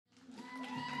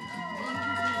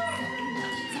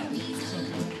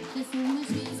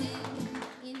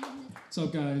What's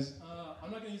up, guys?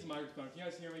 I'm not gonna use the microphone. Can you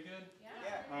guys hear me good?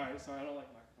 Yeah. All right. Sorry, I don't like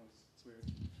microphones. It's weird.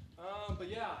 But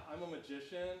yeah, I'm a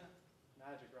magician.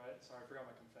 Magic, right? Sorry, I forgot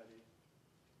my confetti.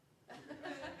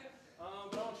 But I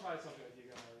want to try something with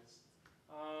you guys.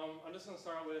 I'm just gonna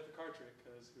start out with a card trick,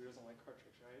 because who doesn't like card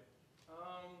tricks, right?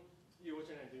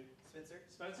 What's your name, dude? Spencer.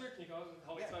 Spencer, can you come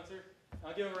help me, Yeah. Spencer?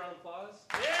 I'll give him a round of applause.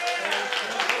 Yeah!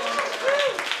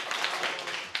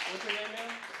 What's your name,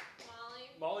 man? Molly.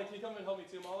 Molly, can you come and help me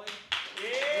too, Molly?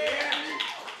 Yeah!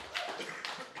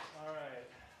 All right.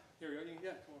 Here we go.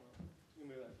 Yeah, come on. You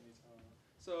can move that if you need to.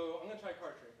 So I'm gonna try a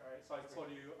card trick. All right. So I told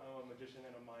you I'm a magician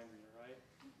and a mind reader, right?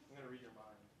 I'm gonna read your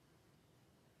mind.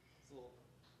 It's a little.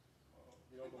 Oh,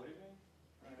 you don't believe me?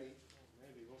 Maybe. Right.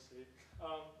 Maybe we'll see.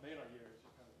 Maybe not yours.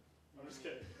 I'm just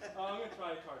kidding. I'm gonna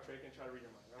try a card trick and try to read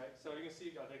your mind, right? So you can see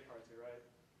you got deck cards here, right?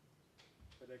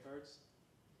 Got deck cards?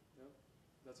 Yep.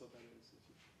 That's what that is. If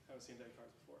you haven't seen deck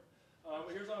cards before.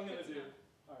 But here's what I'm gonna do.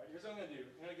 All right. Here's what I'm gonna do.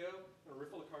 I'm gonna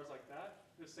riffle the cards like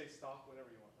that. Just say stop whenever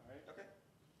you want. All right. Okay.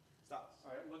 Stop.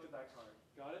 All right. Look at that card.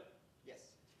 Got it?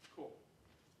 Yes. Cool.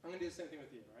 I'm gonna do the same thing with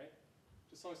you. All right.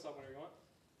 Just tell me stop whenever you want.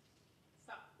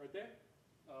 Stop. Right there.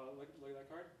 Look at that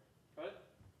card. Got it?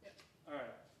 Yep. All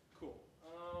right. Cool.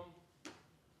 All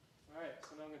right.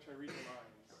 So now I'm gonna try to read your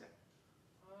minds. Okay.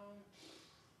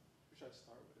 Who should I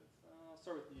start with? I'll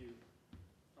start with you.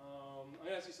 I'm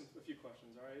gonna ask you a few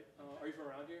questions. All right. Are you from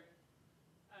around here?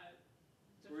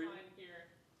 Define here.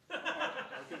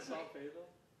 Arkansas,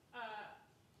 Fayetteville?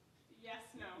 Yes,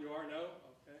 no. You are? No?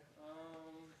 Okay.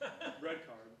 Red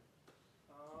card.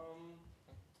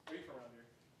 Are you from around here?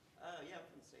 Yeah, I'm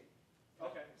from the state.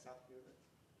 Okay. From South Dakota.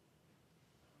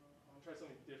 I'll try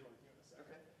something different with you in a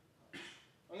second. Okay.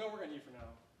 I'm gonna work on you for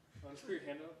now. Just put your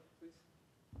hand up, please.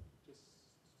 Just.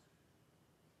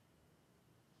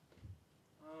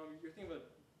 You're thinking of a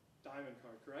diamond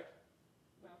card, correct?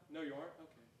 No. No, you aren't?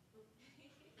 Okay.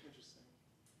 Interesting.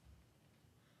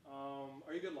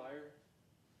 Are you a good liar?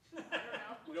 I don't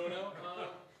know. You don't know?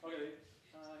 Okay.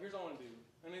 Here's what I want to do.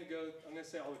 I'm gonna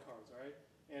say all the cards, all right?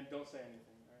 And don't say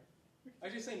anything, all right?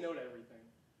 Actually, say no to everything.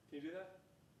 Can you do that?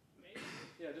 Maybe.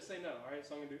 Yeah, just say no, all right?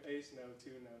 So I'm gonna do ace, no,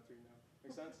 2, no, 3, no.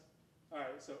 Make sense? All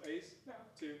right. So ace, No.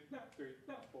 2, No. 3,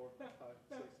 No. 4, No. 5,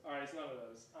 No. 6. All right, it's none of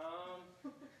those.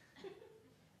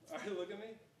 All right, look at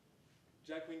me.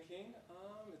 Jack, Queen, King.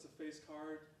 It's a face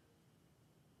card.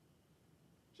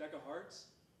 Jack of Hearts.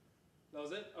 That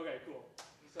was it? Okay, cool.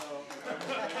 So,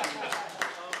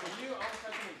 for you, I'll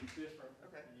try something different.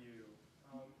 Okay. You.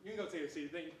 You can go take a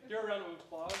seat. Give a round of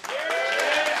applause.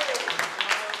 Yeah!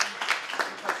 I'm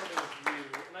gonna try something with you,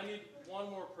 and I need one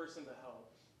more person to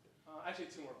help. Actually,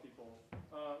 2 more people.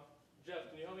 Jeff,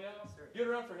 can you help me out? Sure. Give it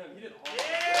a round for him. He did awesome.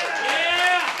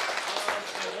 Yeah!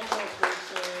 And one more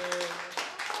person.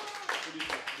 What do you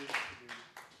think?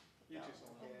 You choose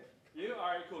someone. Okay. You?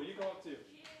 All right, cool. You go up too.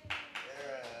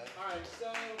 Yeah. All right, so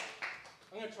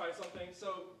I'm gonna try something.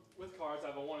 So with cards,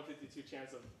 I have a 1 in 52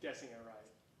 chance of guessing it right.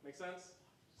 Make sense?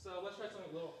 So let's try something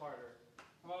a little harder.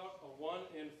 How about a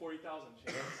 1 in 40,000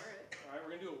 chance? All right,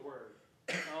 we're gonna do a word.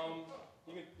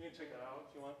 You can check that out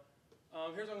if you want.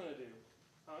 Here's what I'm gonna do.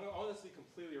 I want this to be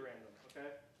completely random. Okay?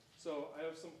 So I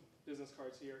have some business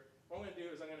cards here. What I'm gonna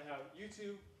do is I'm gonna have you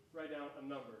 2 write down a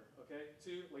number. Okay?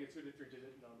 2, like a 2 to 3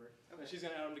 digit number. Okay. And she's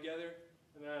gonna add them together,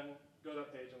 and then go to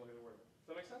that page and look at the word. Does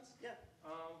that make sense? Yeah.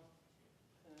 All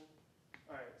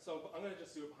right, so I'm going to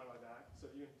just do it behind my back,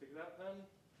 so you can take that pen.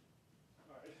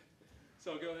 All right.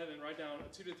 So go ahead and write down a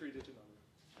 2 to 3 digit number.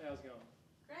 Hey, how's it going?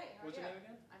 Great. How What's are your you?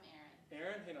 name again? I'm Erin.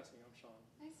 Aaron? Hey, nice to meet you. I'm Sean.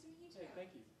 Nice to meet you too. Hey,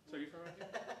 thank you. So are you from around here?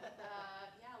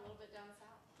 Yeah, a little bit down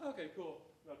south. Okay, cool.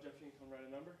 Now, Jeff, you can come write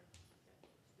a number.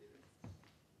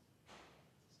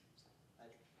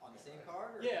 On the same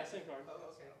card? Or? Yeah, same card. Oh,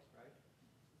 okay. Right.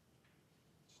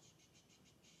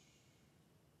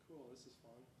 Cool, this is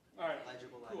fun. All right,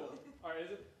 Legible. cool. All right,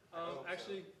 is it?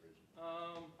 Actually,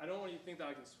 I don't want you to think that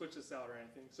I can switch this out or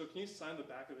anything. So can you sign the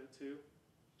back of it too?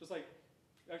 Just like,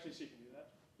 actually she can do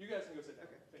that. You guys can go sit down.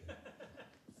 Okay. Thank you.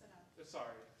 Sit down.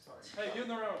 Sorry. Sorry. Hey, give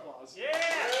them a round of applause. Yeah!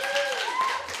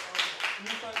 Can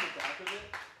you sign the back of it?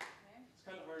 Okay. It's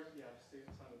kind of hard. Yeah,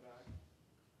 just sign the back.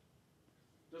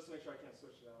 Just to make sure I can't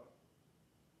switch it out.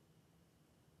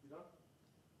 You done?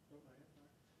 Nope, not yet.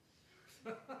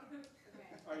 Okay.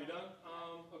 Are you done?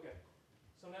 Okay.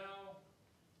 So now,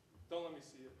 don't let me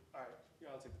see it. All right.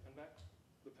 Yeah, I'll take the pen back.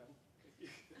 The pen. Thank you.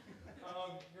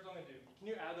 Here's what I'm gonna do. Can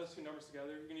you add those 2 numbers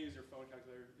together? You can use your phone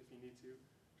calculator if you need to.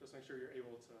 Just make sure you're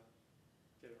able to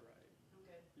get it right. I'm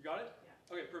good. You got it? Yeah.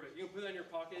 Okay, perfect. You can put it in your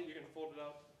pocket. You can fold it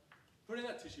up. Put it in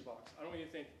that tissue box. I don't want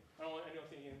you to think. I don't want anyone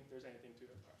thinking there's anything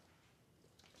to it.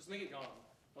 Just make it gone.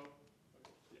 Oh, okay.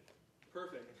 Yeah.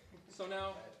 Perfect. So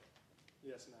now,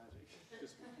 yes, magic.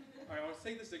 All right, I want to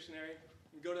take this dictionary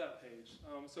and go to that page.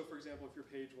 So for example, if your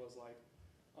page was like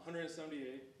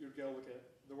 178, you'd go look at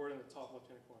the word in the top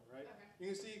left-hand corner, right? Okay. You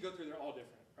can see, go through, they're all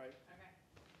different, right? Okay.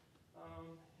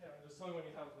 Yeah, just tell me when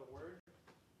you have the word.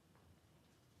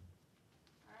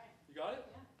 All right. You got it?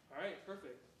 Yeah. All right,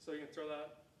 perfect. So you can throw,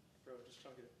 just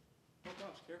chunk it. Oh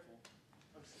gosh, careful.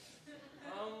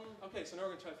 Okay, so now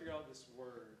we're gonna try to figure out this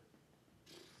word.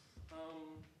 How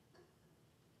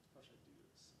should I do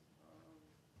this?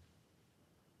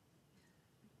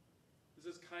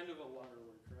 This is kind of a longer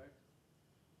word, correct?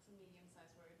 It's a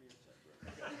medium-sized word. Medium-sized word.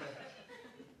 Okay.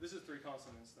 This is 3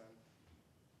 consonants then.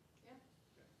 Yeah.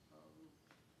 Okay.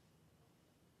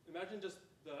 Imagine just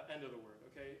the end of the word,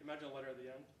 okay? Imagine a letter at the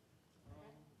end.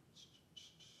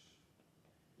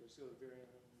 Just go to the very end.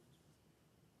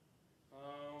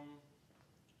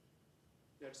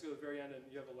 Yeah, just go to the very end and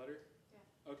you have a letter?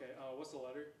 Yeah. Okay, what's the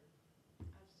letter? I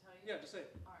have to tell you? Yeah, just say it.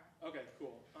 R. Okay,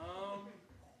 cool. Put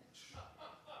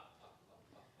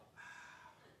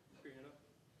your hand up.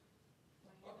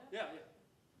 My hand up? Yeah, yeah.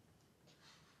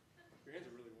 Your hands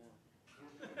are really warm.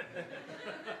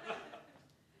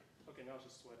 Okay, now it's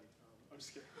just sweaty. I'm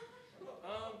just kidding.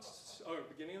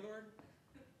 Beginning of the word?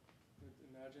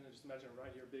 Just imagine right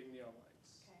here, big neon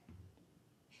lights. Okay.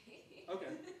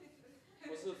 Okay.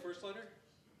 What's the first letter?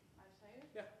 I have to tell you?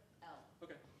 Yeah. L.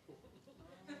 Okay, cool.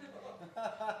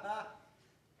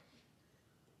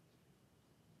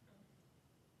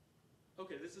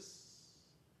 Okay, this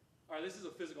is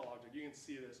a physical object. You can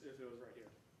see this if it was right here.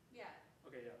 Yeah.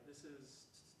 Okay, yeah, this is,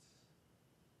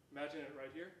 imagine it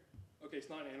right here. Okay, it's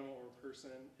not an animal or a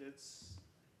person. It's,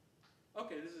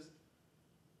 okay, this is,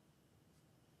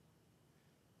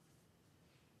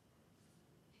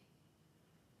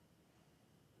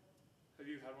 have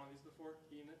you had one of these before,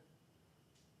 eaten it?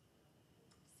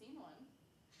 Seen one.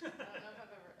 I don't know if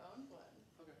I've ever owned one.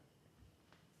 Okay.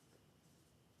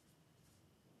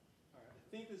 All right, I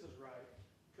think this is right.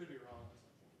 Could be wrong. I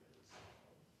think it is.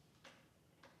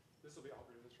 This will be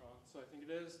operative. It's wrong. So I think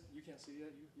it is. You can't see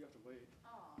it. You have to wait.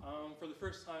 Oh. For the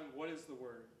first time, what is the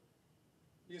word?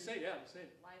 You can say it. Yeah, just say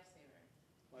it. Lifesaver.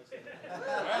 Lifesaver. All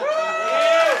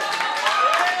right.